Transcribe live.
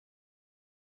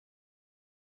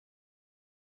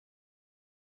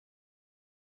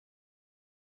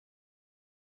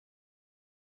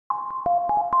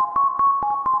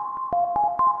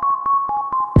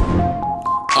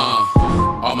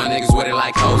All my niggas with it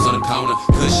like hoes on the corner.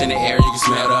 Kush in the air, you can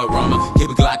smell the aroma.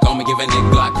 Keep a Glock on me, give a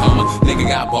nigga glaucoma. Nigga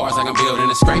got bars like I'm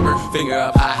building a scraper. Finger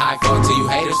up high, high, fuck to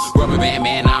you haters. Rubber band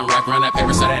man, I'm wrapping around that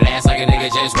paper. So that ass like a nigga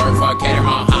just work for a cater.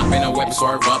 Hop in a whip and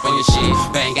swerve up on your shit.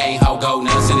 Bang gang, hoe, go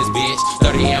nuts in this bitch.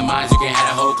 30 M mines, you can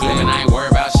have a whole clip. And I ain't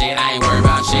worried about shit, I ain't worried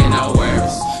about shit. No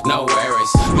worries, no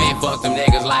worries. Man, fuck them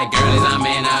niggas like girlies, I'm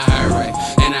in a hurry.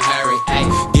 In a hurry, ayy,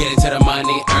 get into the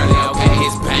money early, okay?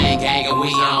 It's bang gang and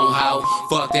we on hoe.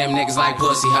 Fuck them niggas like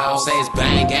pussy hoes. Say it's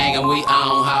bang gang and we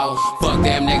on hoe. Fuck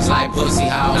them niggas like pussy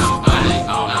hoes. I'm on it,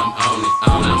 I'm on it,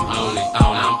 I'm on it,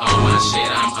 I'm on my shit,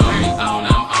 I'm on it, I'm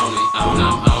on it, I'm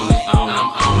on it, I'm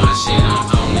on my shit, I'm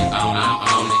on it, I'm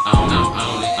on it, I'm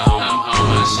on it, I'm on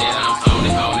my shit, I'm on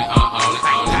it, on it, on it,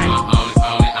 on it, on it,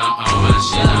 on it, I'm on my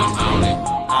shit, I'm on it.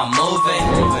 I'm moving,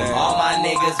 all my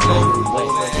niggas moving.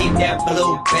 Keep that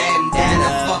blue bandana,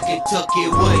 fucking took it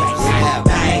with it.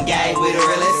 Bang gang with the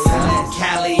realest,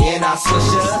 Cali and I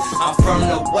swisher. I'm from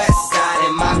the west side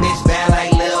and my bitch bad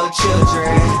like little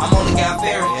children. I'm only got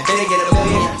fair, then they get a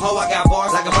million. Oh, I got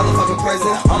bars like a motherfucking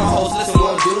prison. All my hoes listen, we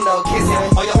don't do no kissing.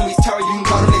 All your homies Terry, you can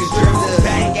call them niggas drifters.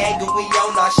 Bang gang and we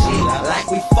on our shit like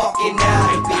we fucking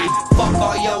out of beat. Fuck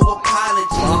all your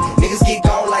apologies, niggas get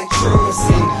gone like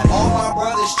truancy. All my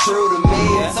brothers true to me.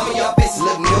 Some of y'all bitches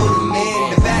look new to me.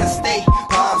 Nevada State,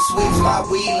 palm sweeps, my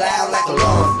weed loud like a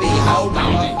long beat. Hold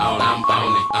on it, I'm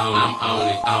on it, I'm on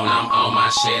it, I'm on my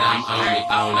shit, I'm on it,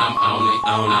 I'm on it,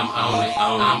 I'm on it,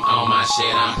 I'm on my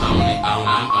shit, I'm on it, I'm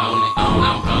on it, I'm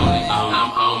on it,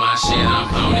 I'm on my shit,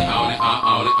 I'm on it, on it, on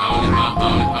it, on it,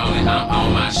 on it, on it, I'm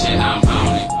on my shit, I'm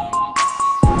on it.